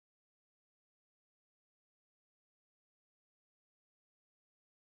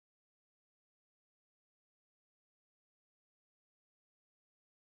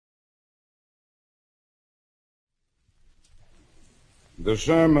The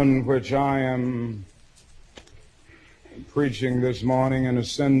sermon which I am preaching this morning, in a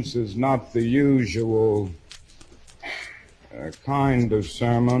sense, is not the usual kind of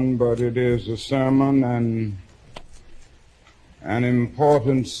sermon, but it is a sermon and an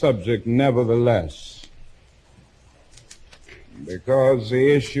important subject nevertheless, because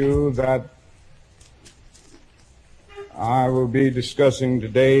the issue that I will be discussing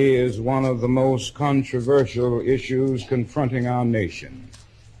today is one of the most controversial issues confronting our nation.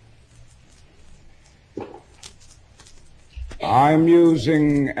 I'm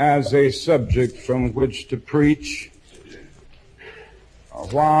using as a subject from which to preach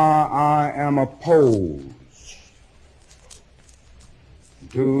why I am opposed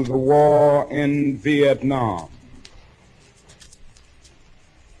to the war in Vietnam.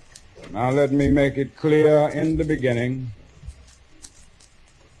 Now let me make it clear in the beginning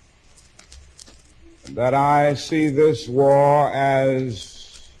that I see this war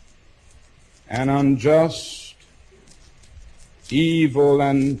as an unjust, evil,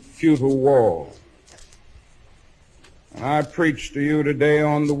 and futile war. And I preach to you today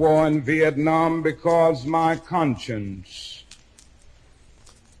on the war in Vietnam because my conscience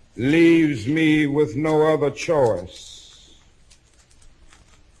leaves me with no other choice.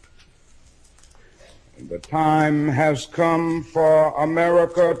 The time has come for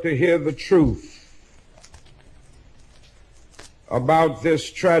America to hear the truth about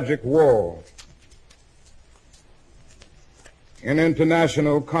this tragic war. In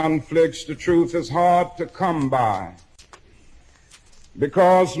international conflicts, the truth is hard to come by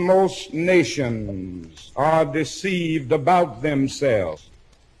because most nations are deceived about themselves.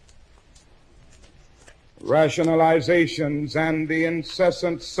 Rationalizations and the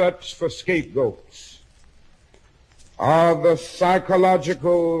incessant search for scapegoats are the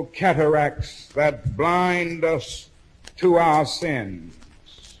psychological cataracts that blind us to our sins.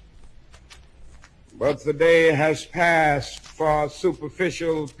 But the day has passed for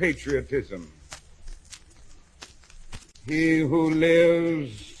superficial patriotism. He who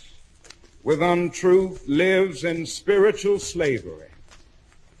lives with untruth lives in spiritual slavery.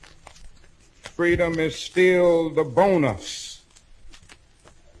 Freedom is still the bonus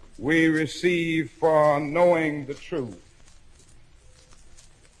we receive for knowing the truth.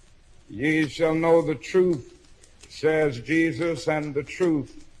 Ye shall know the truth, says Jesus, and the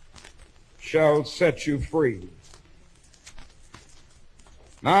truth shall set you free.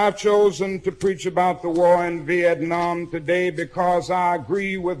 Now, I've chosen to preach about the war in Vietnam today because I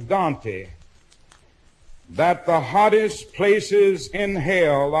agree with Dante that the hottest places in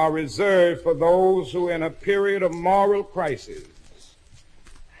hell are reserved for those who, in a period of moral crisis,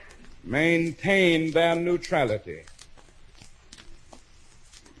 maintain their neutrality.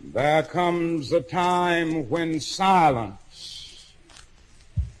 There comes a time when silence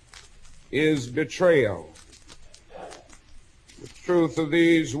is betrayal. The truth of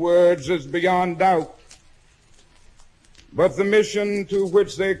these words is beyond doubt, but the mission to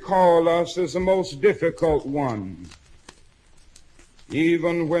which they call us is a most difficult one.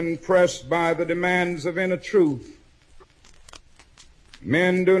 Even when pressed by the demands of inner truth,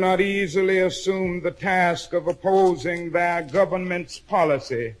 men do not easily assume the task of opposing their government's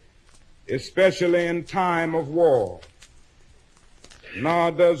policy, especially in time of war.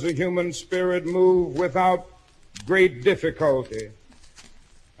 Nor does the human spirit move without great difficulty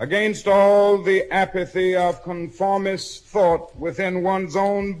against all the apathy of conformist thought within one's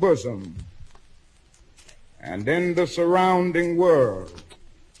own bosom and in the surrounding world.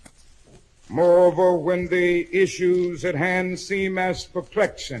 Moreover, when the issues at hand seem as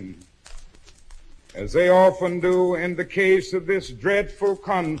perplexing as they often do in the case of this dreadful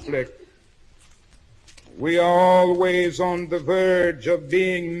conflict, we are always on the verge of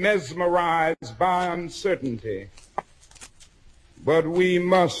being mesmerized by uncertainty. But we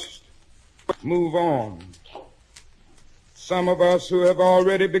must move on. Some of us who have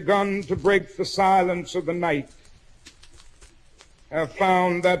already begun to break the silence of the night have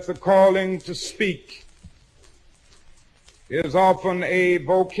found that the calling to speak is often a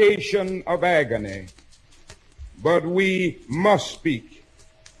vocation of agony, but we must speak.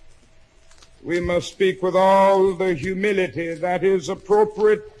 We must speak with all the humility that is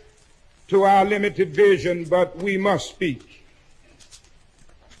appropriate to our limited vision, but we must speak.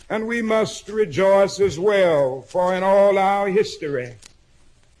 And we must rejoice as well, for in all our history,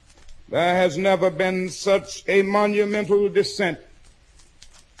 there has never been such a monumental dissent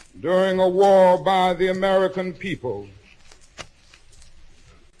during a war by the American people.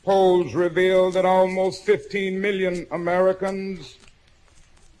 Polls reveal that almost 15 million Americans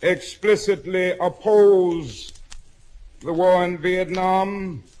explicitly oppose the war in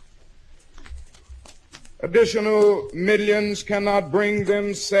Vietnam. Additional millions cannot bring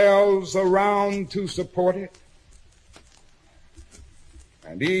themselves around to support it.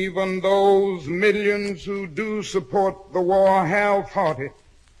 And even those millions who do support the war half-hearted,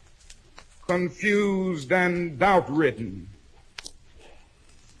 confused and doubt-ridden.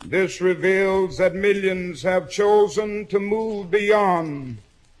 This reveals that millions have chosen to move beyond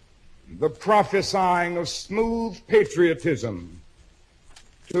the prophesying of smooth patriotism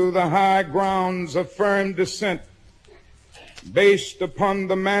to the high grounds of firm dissent based upon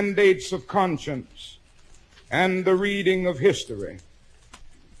the mandates of conscience and the reading of history.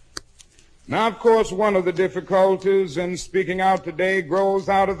 Now, of course, one of the difficulties in speaking out today grows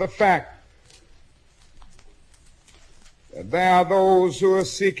out of the fact that there are those who are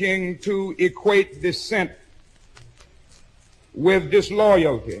seeking to equate dissent with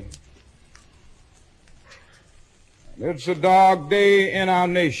disloyalty. It's a dark day in our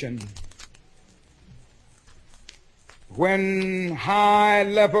nation when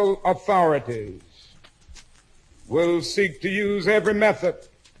high-level authorities will seek to use every method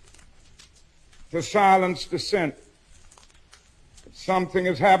to silence dissent. Something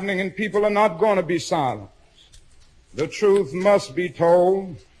is happening and people are not going to be silent. The truth must be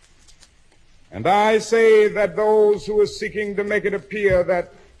told. And I say that those who are seeking to make it appear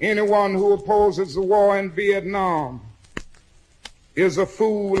that anyone who opposes the war in Vietnam is a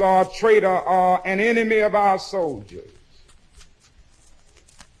fool or a traitor or an enemy of our soldiers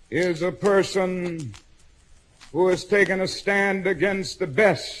is a person who has taken a stand against the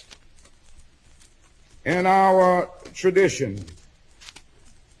best in our tradition.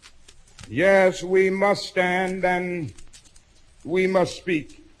 Yes, we must stand and we must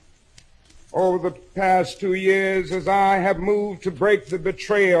speak. Over the past 2 years, as I have moved to break the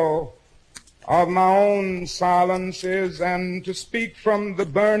betrayal of my own silences and to speak from the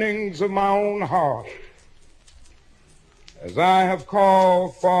burnings of my own heart, as I have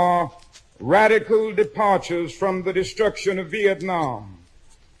called for radical departures from the destruction of Vietnam,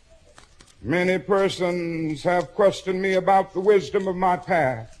 many persons have questioned me about the wisdom of my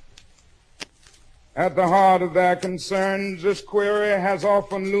path. At the heart of their concerns, this query has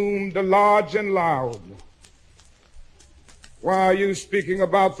often loomed large and loud. Why are you speaking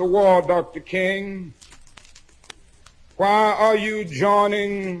about the war, Dr. King? Why are you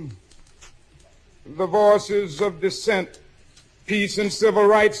joining the voices of dissent? Peace and civil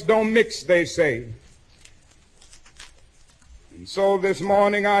rights don't mix, they say. And so this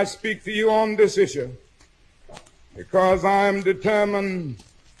morning I speak to you on this issue because I am determined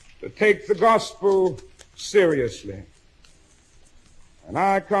to take the gospel seriously. And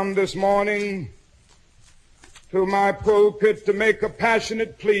I come this morning to my pulpit to make a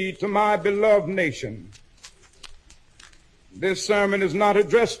passionate plea to my beloved nation. This sermon is not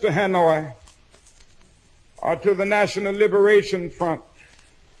addressed to Hanoi or to the National Liberation Front.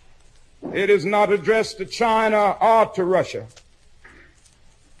 It is not addressed to China or to Russia.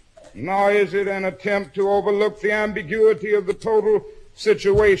 Nor is it an attempt to overlook the ambiguity of the total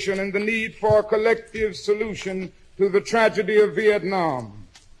situation and the need for a collective solution to the tragedy of Vietnam.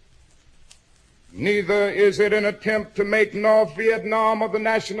 Neither is it an attempt to make North Vietnam or the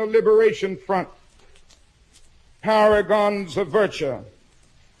National Liberation Front paragons of virtue,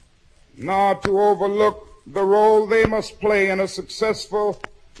 nor to overlook the role they must play in a successful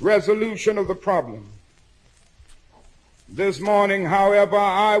resolution of the problem. This morning, however,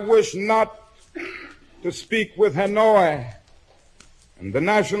 I wish not to speak with Hanoi and the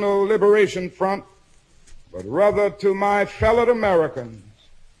National Liberation Front, but rather to my fellow Americans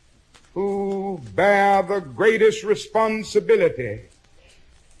who bear the greatest responsibility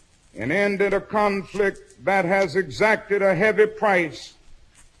in ending a conflict that has exacted a heavy price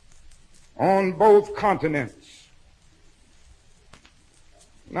on both continents.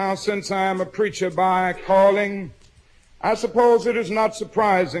 Now, since I am a preacher by calling, I suppose it is not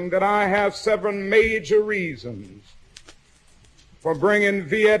surprising that I have 7 major reasons for bringing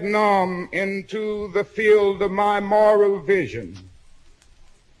Vietnam into the field of my moral vision.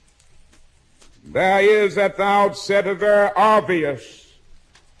 There is at the outset a very obvious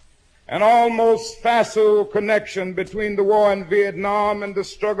and almost facile connection between the war in Vietnam and the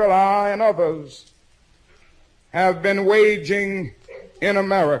struggle I and others have been waging in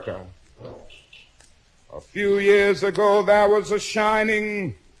America. A few years ago, there was a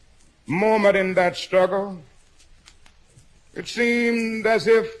shining moment in that struggle. It seemed as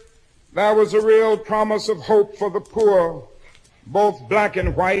if there was a real promise of hope for the poor, both black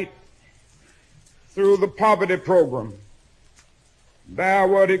and white, through the poverty program. There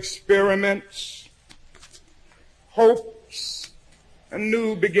were experiments, hope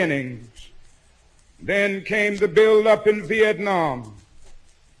new beginnings. Then came the build-up in Vietnam,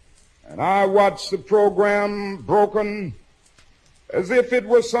 and I watched the program broken as if it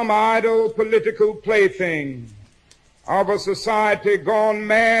was some idle political plaything of a society gone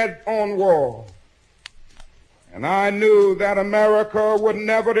mad on war. And I knew that America would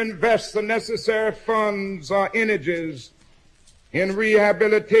never invest the necessary funds or energies in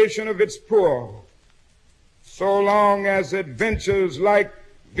rehabilitation of its poor so long as adventures like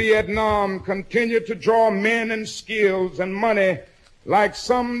Vietnam continue to draw men and skills and money like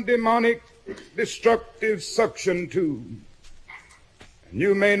some demonic destructive suction tube. And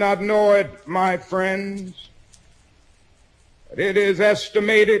you may not know it, my friends, but it is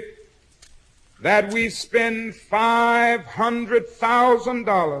estimated that we spend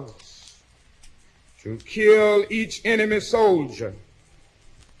 $500,000 to kill each enemy soldier,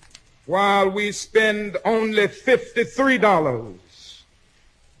 while we spend only $53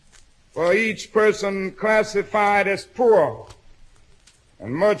 for each person classified as poor.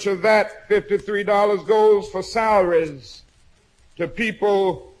 And much of that $53 goes for salaries to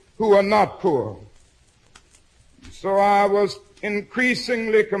people who are not poor. So I was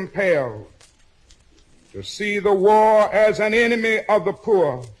increasingly compelled to see the war as an enemy of the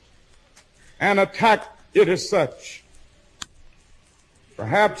poor and attack it as such.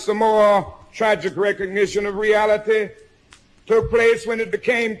 Perhaps a more tragic recognition of reality took place when it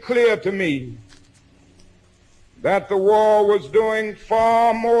became clear to me that the war was doing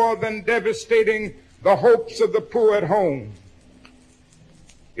far more than devastating the hopes of the poor at home.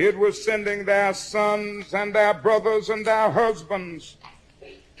 It was sending their sons and their brothers and their husbands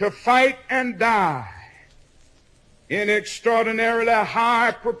to fight and die in extraordinarily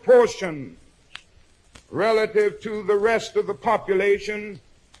high proportions relative to the rest of the population.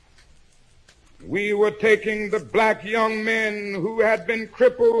 We were taking the black young men who had been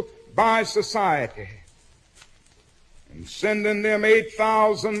crippled by society and sending them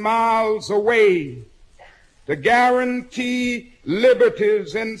 8,000 miles away to guarantee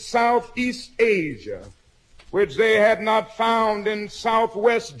liberties in Southeast Asia, which they had not found in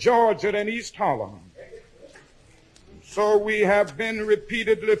Southwest Georgia and East Holland. So we have been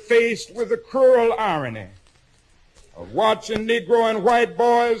repeatedly faced with the cruel irony of watching Negro and white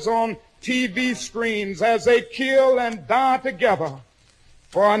boys on TV screens as they kill and die together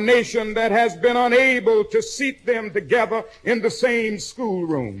for a nation that has been unable to seat them together in the same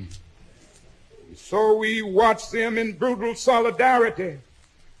schoolroom. So we watch them in brutal solidarity,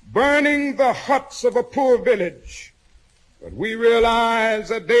 burning the huts of a poor village. But we realize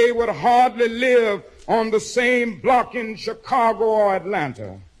that they would hardly live on the same block in Chicago or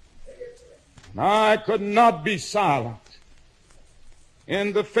Atlanta. And I could not be silent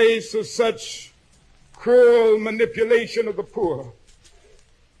in the face of such cruel manipulation of the poor.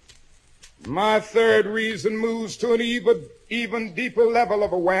 My third reason moves to an even deeper level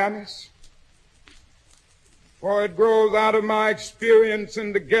of awareness, for it grows out of my experience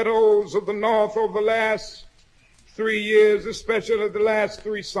in the ghettos of the North over the last 3 years, especially the last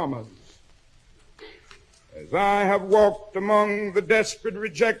 3 summers. As I have walked among the desperate,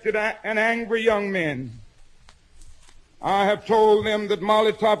 rejected, and angry young men, I have told them that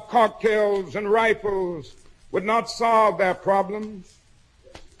Molotov cocktails and rifles would not solve their problems.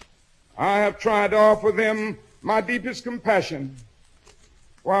 I have tried to offer them my deepest compassion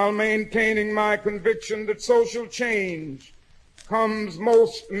while maintaining my conviction that social change comes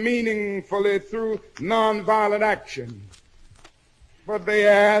most meaningfully through nonviolent action. But they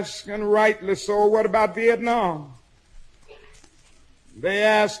ask, and rightly so, what about Vietnam? They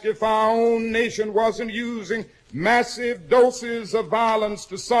ask if our own nation wasn't using massive doses of violence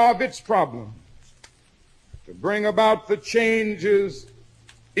to solve its problems, to bring about the changes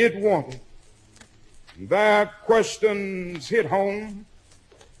it wanted. Their questions hit home,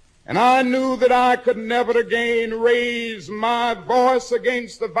 and I knew that I could never again raise my voice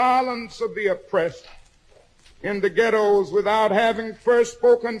against the violence of the oppressed in the ghettos without having first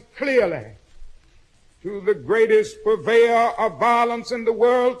spoken clearly to the greatest purveyor of violence in the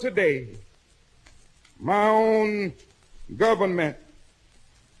world today, my own government.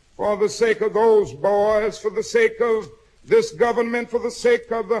 For the sake of those boys, for the sake of this government, for the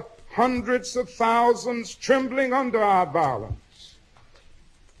sake of the hundreds of thousands trembling under our violence,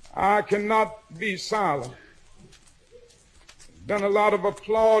 I cannot be silent. There's been a lot of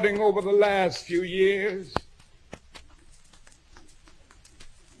applauding over the last few years.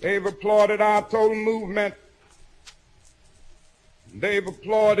 They've applauded our total movement. They've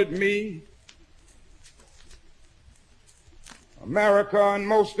applauded me. America and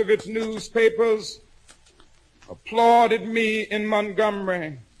most of its newspapers applauded me in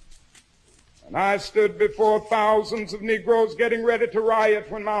Montgomery, and I stood before thousands of Negroes getting ready to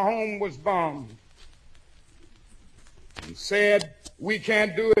riot when my home was bombed, and said, "We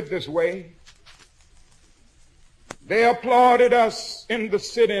can't do it this way." They applauded us in the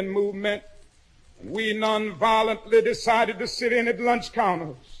sit-in movement, and we nonviolently decided to sit in at lunch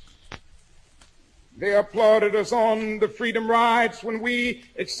counters. They applauded us on the freedom rides when we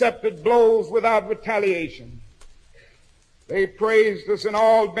accepted blows without retaliation. They praised us in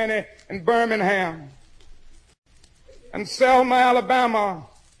Albany and Birmingham and Selma, Alabama.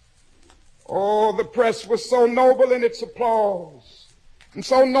 Oh, the press was so noble in its applause and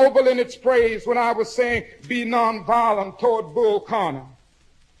so noble in its praise when I was saying, "Be nonviolent toward Bull Connor,"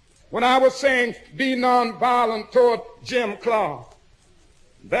 when I was saying, "Be nonviolent toward Jim Clark."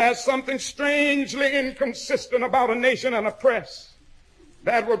 There's something strangely inconsistent about a nation and a press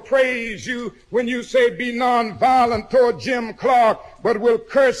that will praise you when you say, "Be nonviolent toward Jim Clark," but will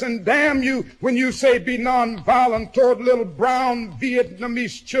curse and damn you when you say, "Be nonviolent toward little brown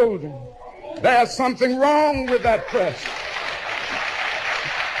Vietnamese children." There's something wrong with that press.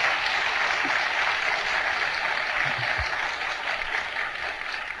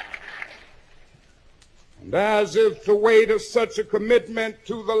 And as if the weight of such a commitment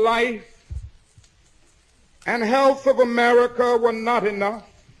to the life and health of America were not enough,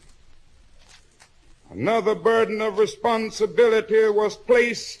 another burden of responsibility was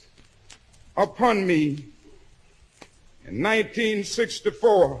placed upon me in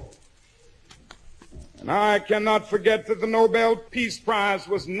 1964. And I cannot forget that the Nobel Peace Prize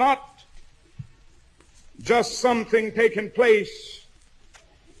was not just something taking place,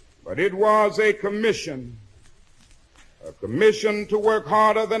 but it was a commission to work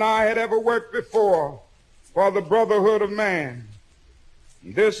harder than I had ever worked before for the brotherhood of man.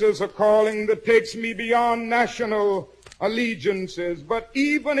 This is a calling that takes me beyond national allegiances, but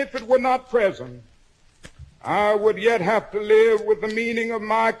even if it were not present, I would yet have to live with the meaning of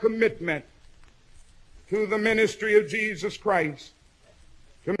my commitment to the ministry of Jesus Christ.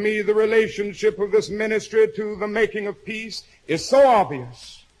 To me, the relationship of this ministry to the making of peace is so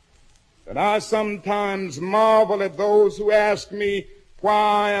obvious that I sometimes marvel at those who ask me why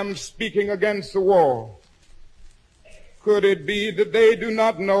I am speaking against the war. Could it be that they do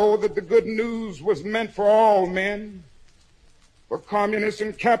not know that the good news was meant for all men, for communists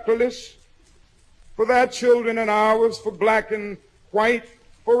and capitalists, for their children and ours, for black and white,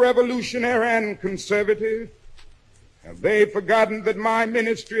 for revolutionary and conservative? Have they forgotten that my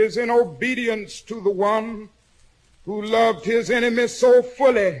ministry is in obedience to the one who loved his enemies so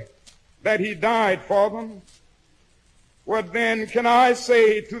fully that he died for them? What then can I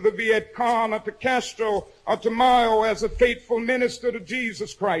say to the Viet Cong or to Castro or to Mao as a faithful minister to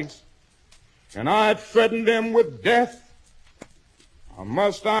Jesus Christ? Can I threaten them with death? Or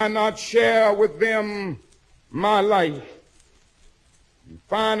must I not share with them my life? And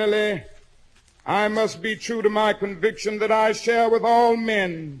finally, I must be true to my conviction that I share with all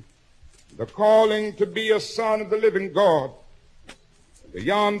men the calling to be a son of the living God.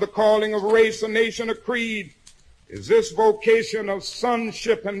 Beyond the calling of race, a nation, a creed, is this vocation of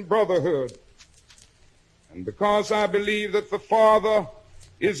sonship and brotherhood. And because I believe that the Father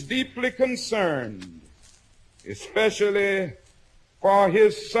is deeply concerned, especially for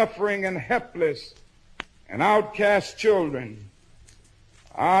his suffering and helpless and outcast children,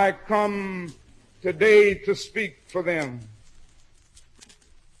 I come today to speak for them.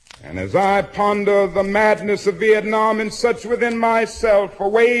 And as I ponder the madness of Vietnam and search within myself for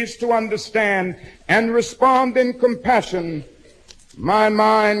ways to understand and respond in compassion, my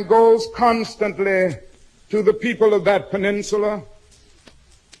mind goes constantly to the people of that peninsula.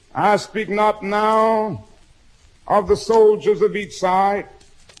 I speak not now of the soldiers of each side,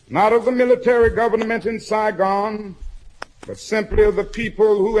 not of the military government in Saigon, but simply of the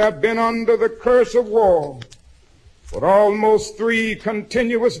people who have been under the curse of war for almost 3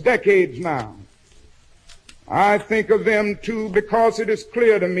 continuous decades now. I think of them too because it is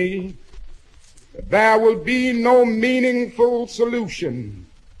clear to me that there will be no meaningful solution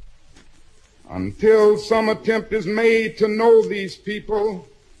until some attempt is made to know these people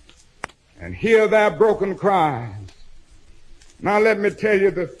and hear their broken cries. Now let me tell you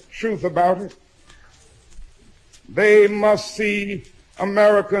the truth about it. They must see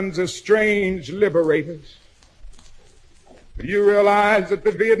Americans as strange liberators. You realize that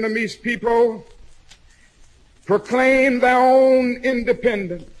the Vietnamese people proclaimed their own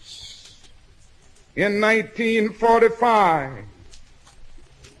independence in 1945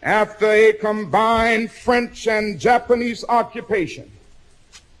 after a combined French and Japanese occupation.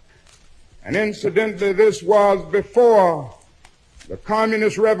 And incidentally, this was before the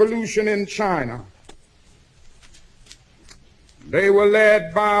communist revolution in China. They were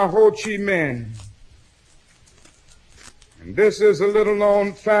led by Ho Chi Minh. And this is a little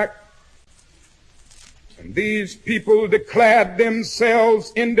known fact. And these people declared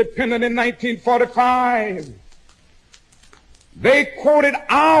themselves independent in 1945. They quoted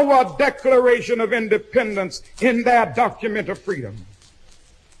our Declaration of Independence in their document of freedom.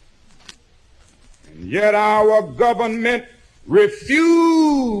 And yet our government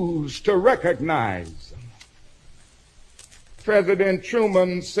refused to recognize them. President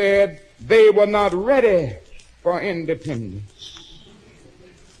Truman said they were not ready for independence.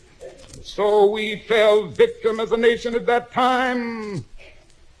 So we fell victim as a nation at that time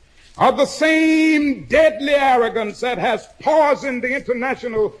of the same deadly arrogance that has poisoned the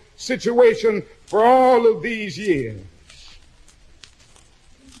international situation for all of these years.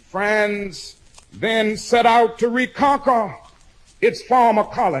 France then set out to reconquer its former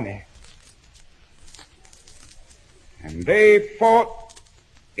colony. And they fought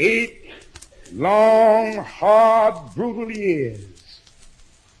 8 long, hard, brutal years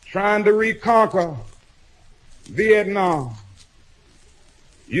trying to reconquer Vietnam.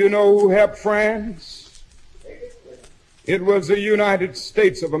 You know who helped France? It was the United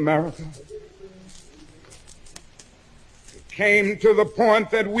States of America. It came to the point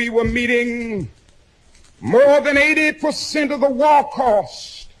that we were meeting more than 80% of the war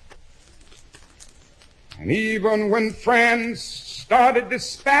cost. And even when France started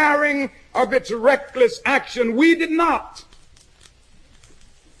despairing of its reckless action, we did not.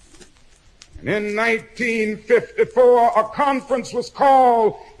 And in 1954, a conference was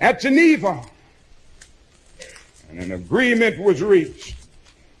called at Geneva, and an agreement was reached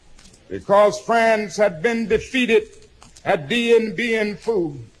because France had been defeated at Dien Bien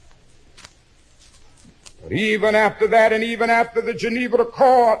Phu. But even after that, and even after the Geneva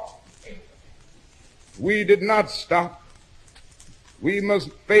Accord, we did not stop. We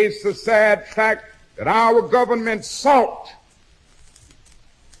must face the sad fact that our government sought,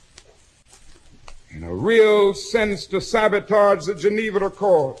 in a real sense, to sabotage the Geneva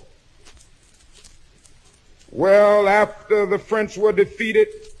Accord. Well, after the French were defeated,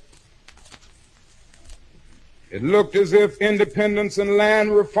 it looked as if independence and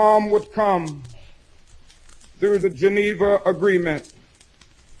land reform would come through the Geneva Agreement.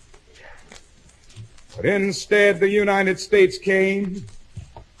 But instead, the United States came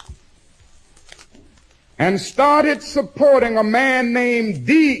and started supporting a man named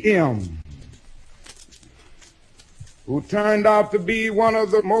D.M., who turned out to be one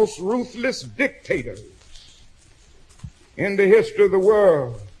of the most ruthless dictators in the history of the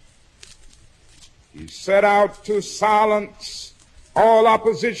world. He set out to silence all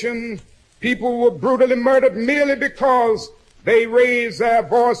opposition. People were brutally murdered merely because they raised their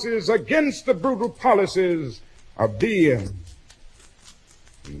voices against the brutal policies of Diem.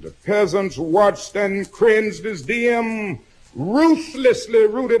 And the peasants watched and cringed as Diem ruthlessly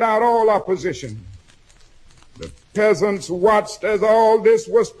rooted out all opposition. The peasants watched as all this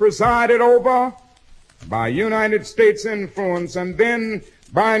was presided over by United States influence, and then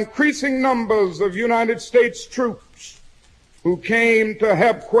by increasing numbers of United States troops who came to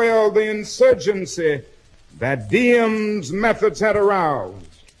help quell the insurgency that Diem's methods had aroused.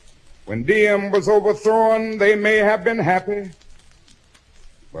 When Diem was overthrown, they may have been happy,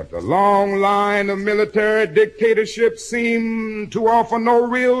 but the long line of military dictatorship seemed to offer no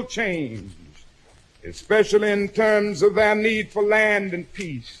real change, especially in terms of their need for land and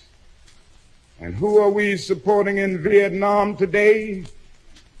peace. And who are we supporting in Vietnam today?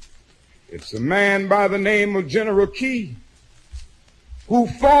 It's a man by the name of General Key, who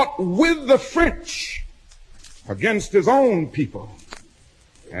fought with the French against his own people,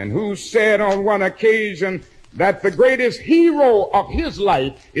 and who said on one occasion that the greatest hero of his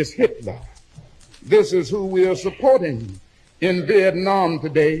life is Hitler. This is who we are supporting in Vietnam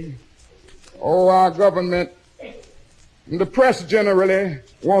today. Oh, our government and the press generally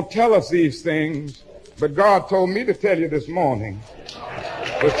won't tell us these things, but God told me to tell you this morning.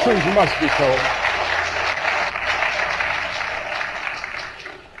 The truth must be told.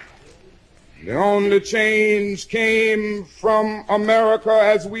 The only change came from America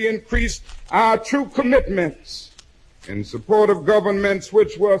as we increased our true commitments in support of governments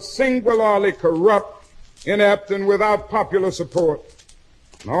which were singularly corrupt, inept, and without popular support.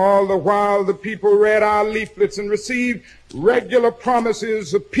 And all the while the people read our leaflets and received regular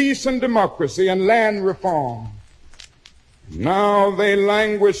promises of peace and democracy and land reform. Now they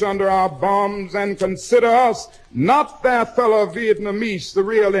languish under our bombs and consider us, not their fellow Vietnamese, the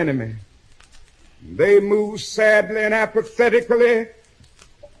real enemy. They moved sadly and apathetically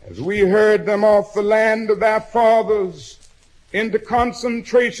as we heard them off the land of their fathers into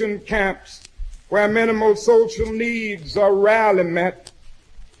concentration camps where minimal social needs are rarely met.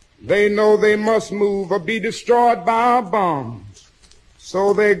 They know they must move or be destroyed by our bombs.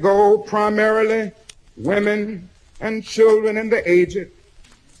 So they go, primarily women and children and the aged.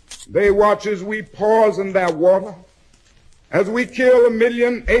 They watch as we poison their water, as we kill 1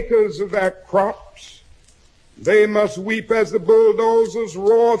 million acres of their crops. They must weep as the bulldozers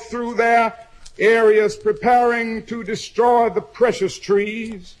roar through their areas preparing to destroy the precious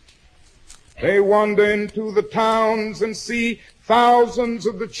trees. They wander into the towns and see thousands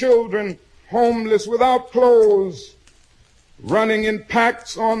of the children homeless without clothes, running in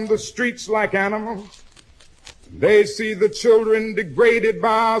packs on the streets like animals. They see the children degraded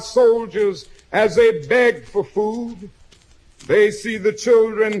by our soldiers as they beg for food. They see the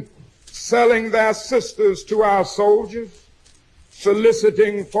children selling their sisters to our soldiers,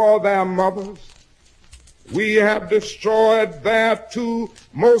 soliciting for their mothers. We have destroyed their two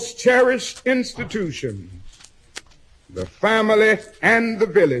most cherished institutions, the family and the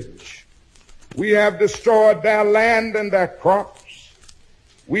village. We have destroyed their land and their crops.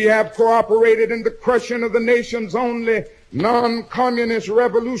 We have cooperated in the crushing of the nation's only non-communist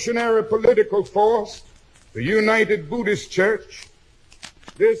revolutionary political force, the United Buddhist Church.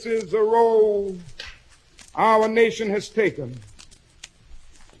 This is the role our nation has taken,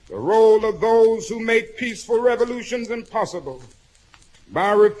 the role of those who make peaceful revolutions impossible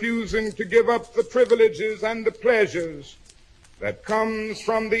by refusing to give up the privileges and the pleasures that comes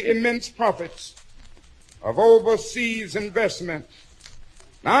from the immense profits of overseas investment.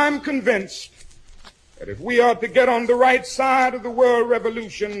 Now, I'm convinced that if we are to get on the right side of the world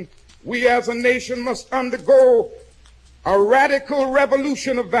revolution, we as a nation must undergo a radical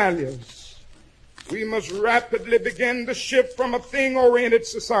revolution of values. We must rapidly begin to shift from a thing-oriented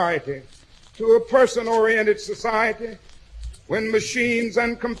society to a person-oriented society when machines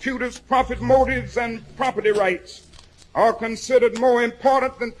and computers, profit motives, and property rights are considered more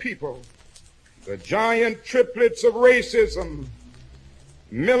important than people. The giant triplets of racism,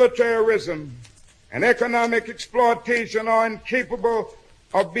 militarism, and economic exploitation are incapable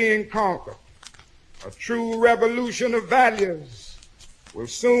of being conquered. A true revolution of values will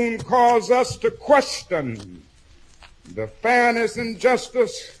soon cause us to question the fairness and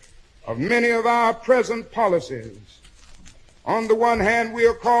justice of many of our present policies. On the one hand, we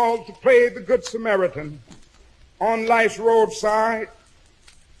are called to play the Good Samaritan on life's roadside,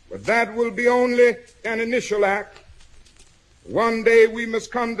 but that will be only an initial act. One day we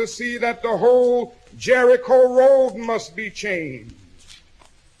must come to see that the whole Jericho road must be changed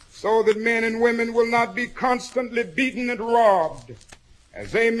so that men and women will not be constantly beaten and robbed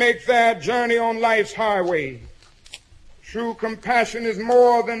as they make their journey on life's highway. True compassion is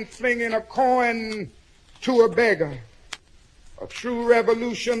more than flinging a coin to a beggar. A true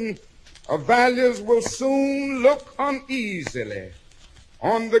revolution of values will soon look uneasily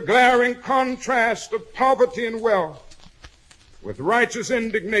on the glaring contrast of poverty and wealth with righteous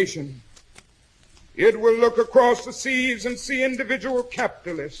indignation. It will look across the seas and see individual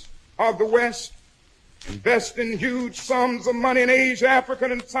capitalists of the West investing huge sums of money in Asia, Africa,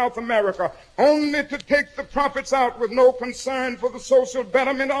 and South America, only to take the profits out with no concern for the social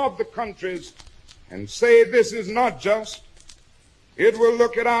betterment of the countries and say this is not just. It will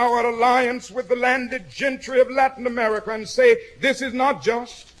look at our alliance with the landed gentry of Latin America and say this is not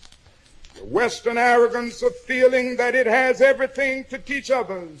just. The Western arrogance of feeling that it has everything to teach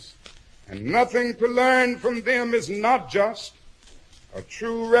others and nothing to learn from them is not just. A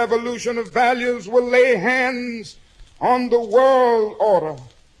true revolution of values will lay hands on the world order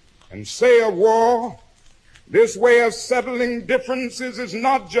and say of war, this way of settling differences is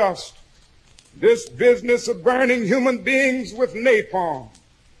not just. This business of burning human beings with napalm,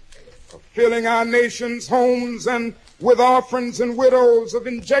 of filling our nation's homes and with orphans and widows, of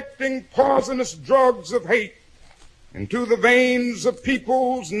injecting poisonous drugs of hate into the veins of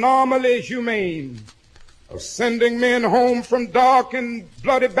peoples normally humane, of sending men home from dark and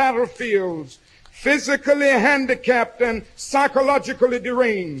bloody battlefields, physically handicapped and psychologically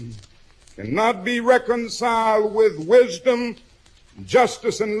deranged, cannot be reconciled with wisdom,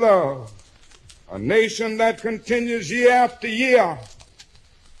 justice, and love. A nation that continues year after year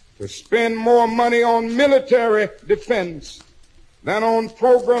to spend more money on military defense than on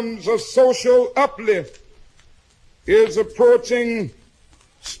programs of social uplift is approaching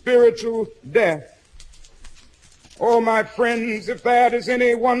spiritual death. Oh, my friends, if there is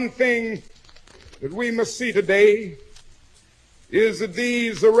any one thing that we must see today, is that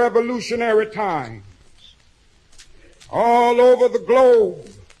these are revolutionary times. All over the globe,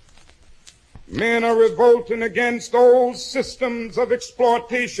 men are revolting against old systems of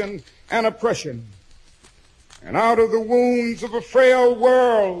exploitation and oppression. And out of the wounds of a frail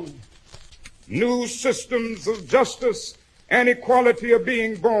world, new systems of justice and equality are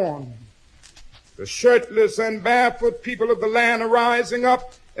being born. The shirtless and barefoot people of the land are rising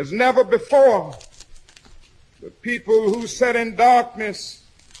up as never before. The people who sat in darkness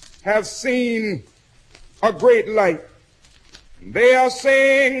have seen a great light. They are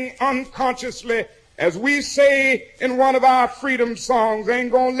saying unconsciously, as we say in one of our freedom songs,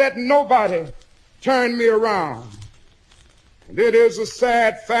 ain't gonna let nobody turn me around. And it is a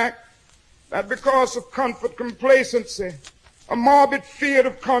sad fact that because of comfort, complacency, a morbid fear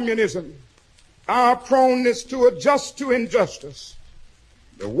of communism, our proneness to adjust to injustice,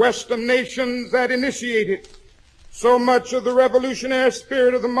 the Western nations that initiated so much of the revolutionary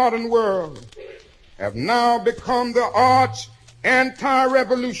spirit of the modern world have now become the arch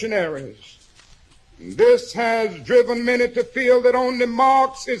anti-revolutionaries. This has driven many to feel that only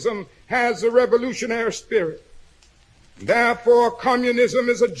Marxism has a revolutionary spirit. Therefore, communism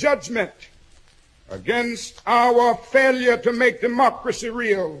is a judgment against our failure to make democracy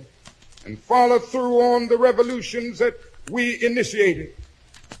real and follow through on the revolutions that we initiated.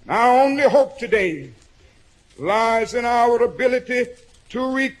 And our only hope today lies in our ability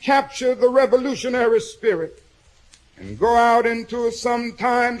to recapture the revolutionary spirit and go out into a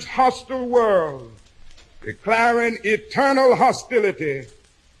sometimes hostile world, declaring eternal hostility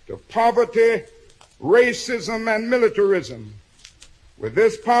to poverty, racism, and militarism. With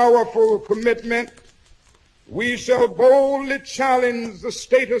this powerful commitment, we shall boldly challenge the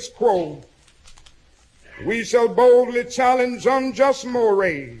status quo. We shall boldly challenge unjust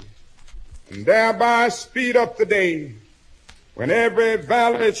mores and thereby speed up the day when every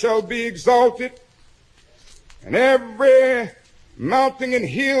valley shall be exalted and every mountain and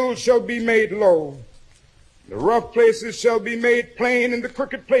hill shall be made low. The rough places shall be made plain and the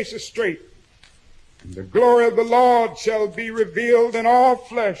crooked places straight. And the glory of the Lord shall be revealed and all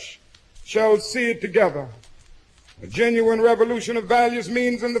flesh shall see it together. A genuine revolution of values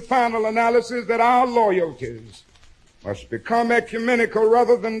means in the final analysis that our loyalties must become ecumenical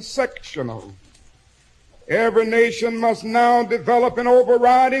rather than sectional. Every nation must now develop an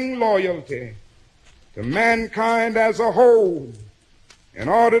overriding loyalty to mankind as a whole in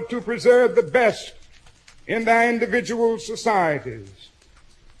order to preserve the best in their individual societies.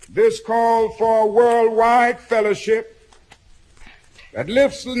 This call for a worldwide fellowship that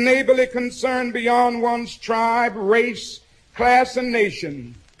lifts the neighborly concern beyond one's tribe, race, class, and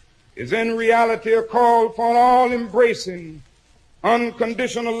nation is in reality a call for an all-embracing,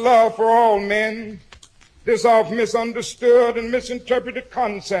 unconditional love for all men. This oft misunderstood and misinterpreted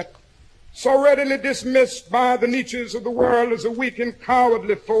concept, so readily dismissed by the niches of the world as a weak and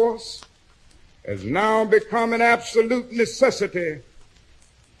cowardly force, has now become an absolute necessity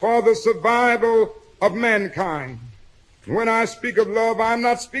for the survival of mankind. When I speak of love, I'm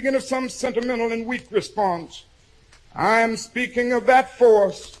not speaking of some sentimental and weak response. I am speaking of that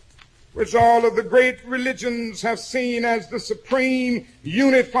force which all of the great religions have seen as the supreme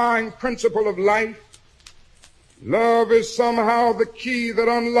unifying principle of life. Love is somehow the key that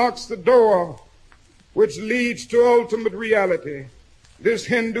unlocks the door which leads to ultimate reality. This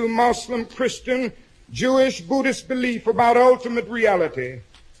Hindu, Muslim, Christian, Jewish, Buddhist belief about ultimate reality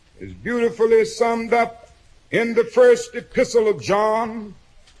is beautifully summed up in the first epistle of John.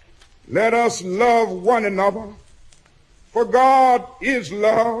 Let us love one another, for God is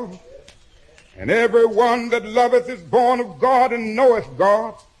love, and every one that loveth is born of God and knoweth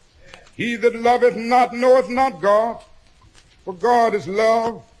God. He that loveth not knoweth not God, for God is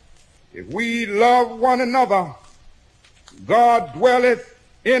love. If we love one another, God dwelleth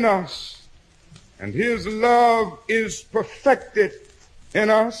in us, and his love is perfected in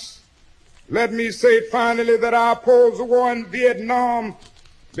us. Let me say finally that I oppose the war in Vietnam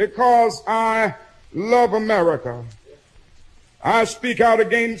because I love America. I speak out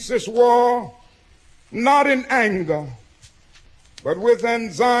against this war not in anger, but with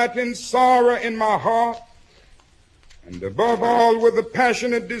anxiety and sorrow in my heart, and above all with a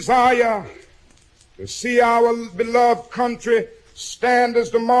passionate desire to see our beloved country stand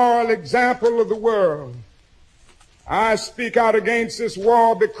as the moral example of the world. I speak out against this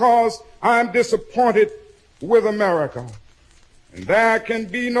war because I'm disappointed with America. And there can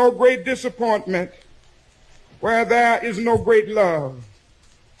be no great disappointment where there is no great love.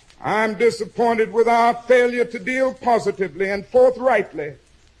 I'm disappointed with our failure to deal positively and forthrightly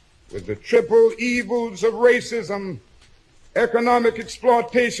with the triple evils of racism, economic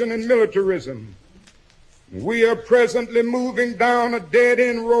exploitation and militarism. We are presently moving down a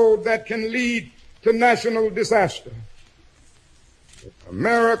dead-end road that can lead to national disaster.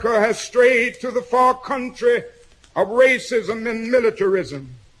 America has strayed to the far country of racism and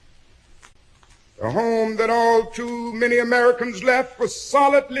militarism. The home that all too many Americans left was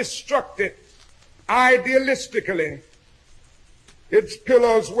solidly structured idealistically. Its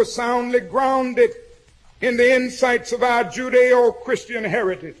pillars were soundly grounded in the insights of our Judeo-Christian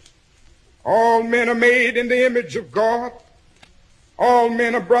heritage. All men are made in the image of God. All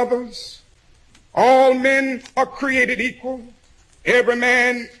men are brothers. All men are created equal. Every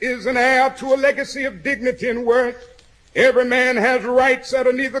man is an heir to a legacy of dignity and worth. Every man has rights that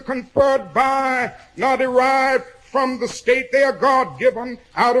are neither conferred by nor derived from the state. They are God-given.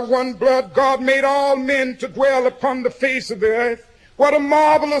 Out of one blood, God made all men to dwell upon the face of the earth. What a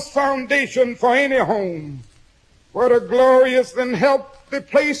marvelous foundation for any home. What a glorious and healthy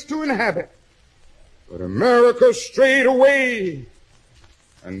place to inhabit. But America strayed away,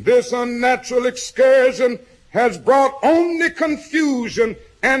 and this unnatural excursion has brought only confusion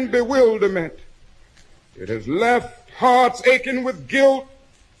and bewilderment. It has left hearts aching with guilt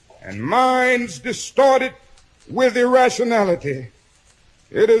and minds distorted with irrationality.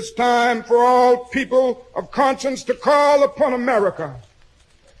 It is time for all people of conscience to call upon America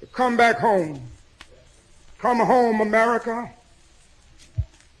to come back home. Come home, America.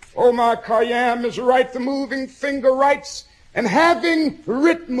 Oh, my Khayyam is right, the moving finger writes, and having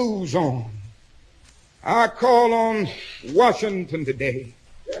writ moves on. I call on Washington today.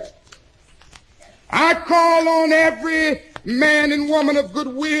 I call on every man and woman of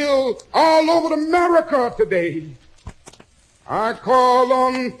goodwill all over America today. I call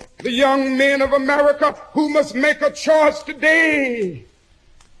on the young men of America who must make a choice today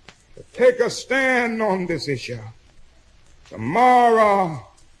to take a stand on this issue. Tomorrow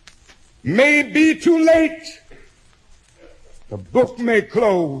may be too late. The book may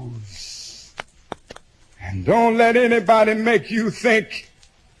close. And don't let anybody make you think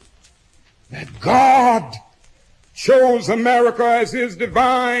that God chose America as his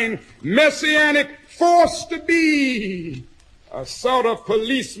divine messianic force to be a sort of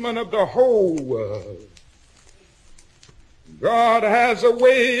policeman of the whole world. God has a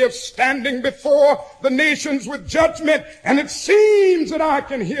way of standing before the nations with judgment, and it seems that I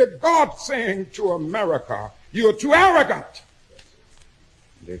can hear God saying to America, you're too arrogant.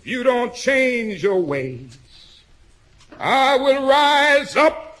 And if you don't change your ways, I will rise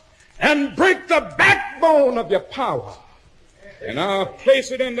up and break the backbone of your power, and I'll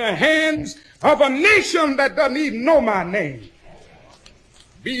place it in the hands of a nation that doesn't even know my name.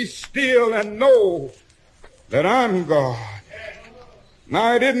 Be still and know that I'm God.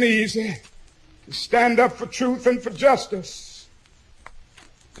 Now, it isn't easy to stand up for truth and for justice.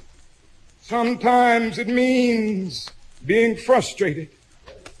 Sometimes it means being frustrated.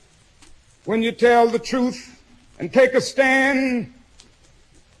 When you tell the truth and take a stand,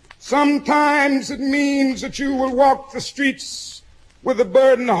 sometimes it means that you will walk the streets with a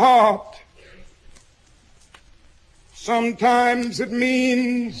burdened heart. Sometimes it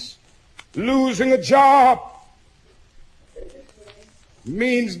means losing a job. It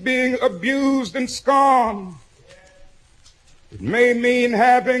means being abused and scorned. It may mean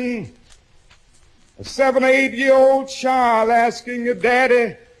having a 7 or 8 year old child asking your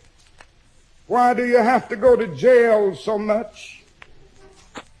daddy, why do you have to go to jail so much?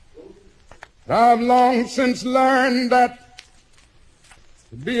 I've long since learned that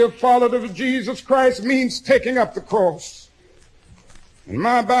to be a follower of Jesus Christ means taking up the cross. And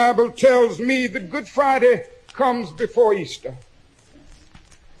my Bible tells me that Good Friday comes before Easter.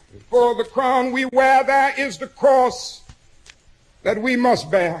 Before the crown we wear, there is the cross that we must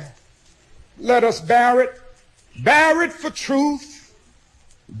bear. Let us bear it. Bear it for truth.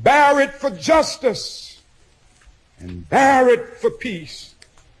 Bear it for justice. And bear it for peace.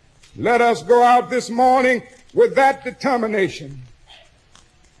 Let us go out this morning with that determination.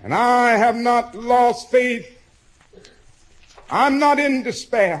 And I have not lost faith. I'm not in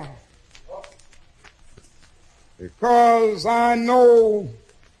despair. Because I know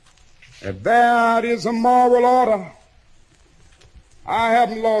that there is a moral order. I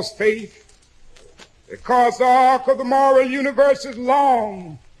haven't lost faith. Because the arc of the moral universe is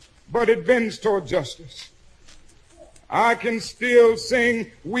long, but it bends toward justice. I can still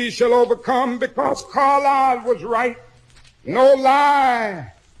sing, we shall overcome, because Carlyle was right. No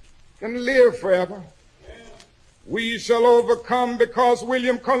lie can live forever. We shall overcome because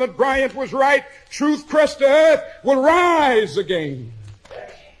William Cullen Bryant was right. Truth crushed to earth will rise again.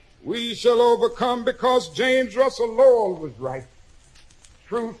 We shall overcome because James Russell Lowell was right.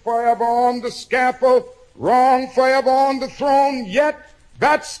 Truth forever on the scaffold, wrong forever on the throne, yet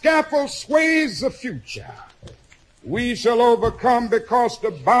that scaffold sways the future. We shall overcome because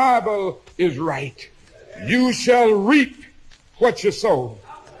the Bible is right. You shall reap what you sow.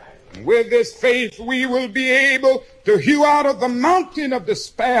 And with this faith, we will be able to hew out of the mountain of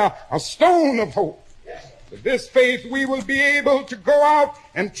despair a stone of hope. With this faith, we will be able to go out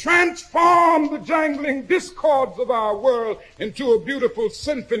and transform the jangling discords of our world into a beautiful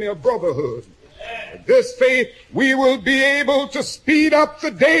symphony of brotherhood. With this faith, we will be able to speed up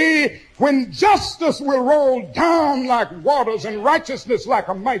the day when justice will roll down like waters and righteousness like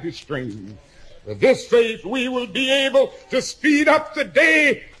a mighty stream. With this faith, we will be able to speed up the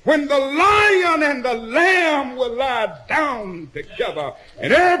day when the lion and the lamb will lie down together,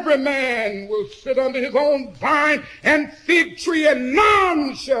 and every man will sit under his own vine and fig tree, and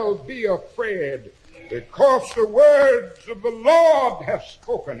none shall be afraid, because the words of the Lord have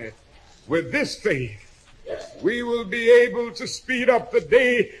spoken it. With this faith, we will be able to speed up the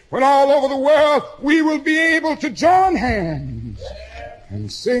day when all over the world we will be able to join hands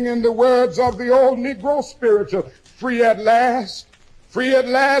and sing in the words of the old Negro spiritual, free at last. Free at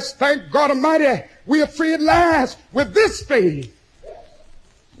last, thank God Almighty, we are free at last. With this faith,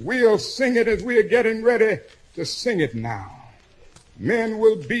 we'll sing it as we are getting ready to sing it now. Men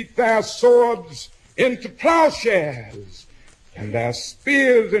will beat their swords into plowshares and their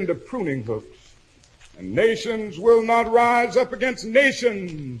spears into pruning hooks. And nations will not rise up against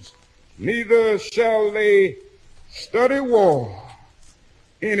nations, neither shall they study war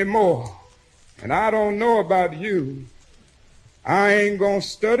anymore. And I don't know about you, I ain't gonna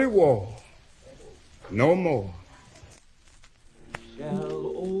study war no more.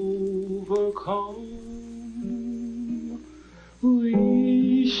 Shall overcome,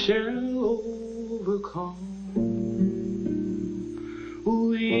 we shall overcome,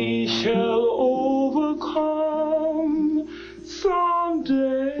 we shall overcome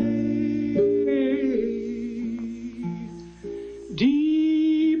someday.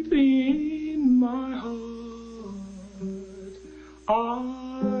 Deep in my heart,